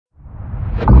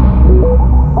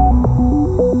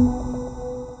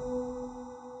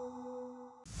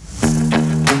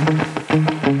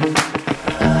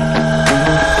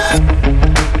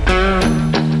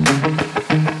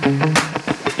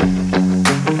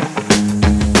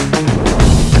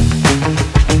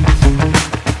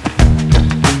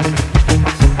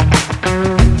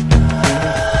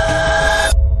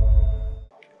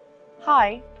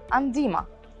I'm Dima,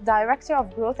 Director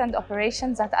of Growth and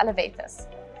Operations at Elevatus.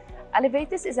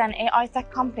 Elevatus is an AI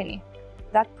tech company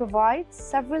that provides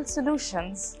several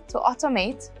solutions to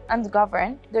automate and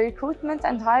govern the recruitment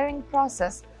and hiring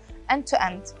process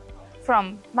end-to-end,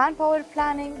 from manpower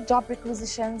planning, job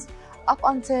requisitions, up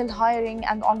until hiring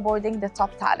and onboarding the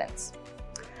top talents.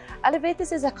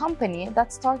 Elevatus is a company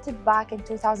that started back in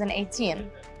 2018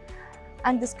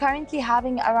 and is currently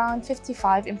having around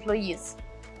 55 employees.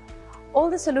 All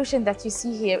the solution that you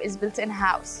see here is built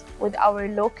in-house with our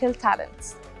local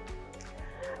talents.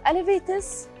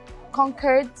 Elevatus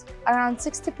conquered around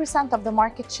 60% of the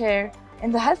market share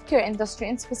in the healthcare industry,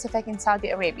 in specific in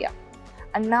Saudi Arabia.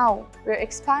 And now we're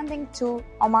expanding to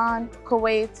Oman,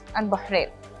 Kuwait, and Bahrain.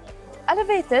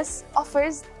 Elevatus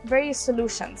offers various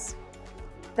solutions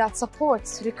that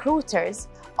supports recruiters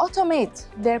automate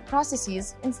their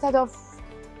processes instead of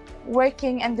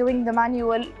working and doing the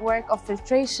manual work of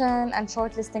filtration and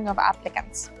shortlisting of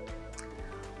applicants.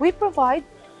 We provide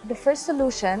the first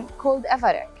solution called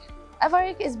EVA-REC.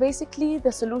 EVA-REC is basically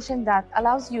the solution that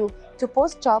allows you to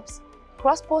post jobs,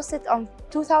 cross-post it on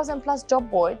 2,000 plus job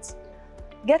boards,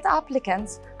 get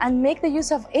applicants, and make the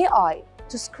use of AI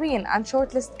to screen and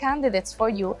shortlist candidates for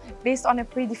you based on a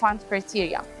predefined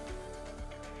criteria.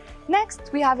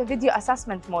 Next, we have a video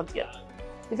assessment module.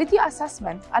 The video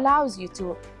assessment allows you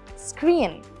to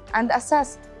screen and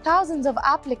assess thousands of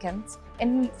applicants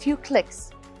in few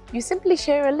clicks. You simply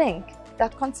share a link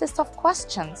that consists of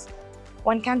questions.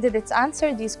 When candidates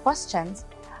answer these questions,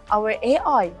 our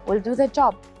AI will do the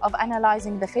job of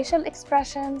analyzing the facial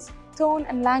expressions, tone,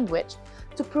 and language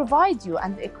to provide you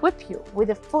and equip you with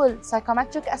a full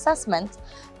psychometric assessment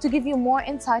to give you more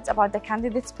insights about the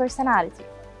candidate's personality.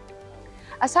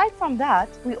 Aside from that,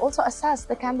 we also assess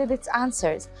the candidate's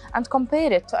answers and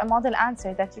compare it to a model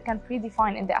answer that you can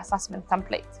predefine in the assessment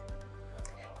template.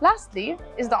 Lastly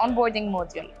is the onboarding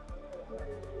module.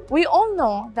 We all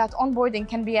know that onboarding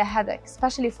can be a headache,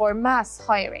 especially for mass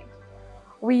hiring.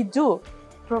 We do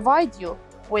provide you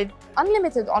with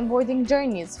unlimited onboarding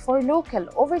journeys for local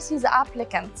overseas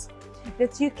applicants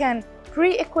that you can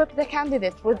pre-equip the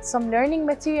candidate with some learning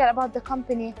material about the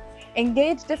company,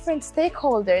 engage different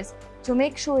stakeholders to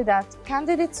make sure that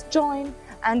candidates join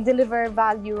and deliver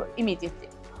value immediately.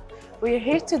 We are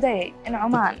here today in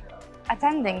Oman,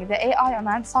 attending the AI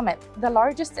Oman Summit, the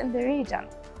largest in the region,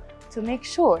 to make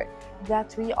sure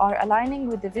that we are aligning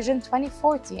with the Vision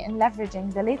 2040 in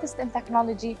leveraging the latest in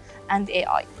technology and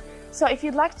AI. So if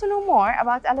you'd like to know more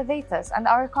about Elevatus and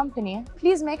our company,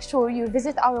 please make sure you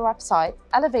visit our website,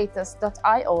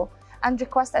 elevatus.io, and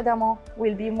request a demo.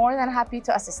 We'll be more than happy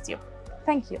to assist you.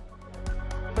 Thank you.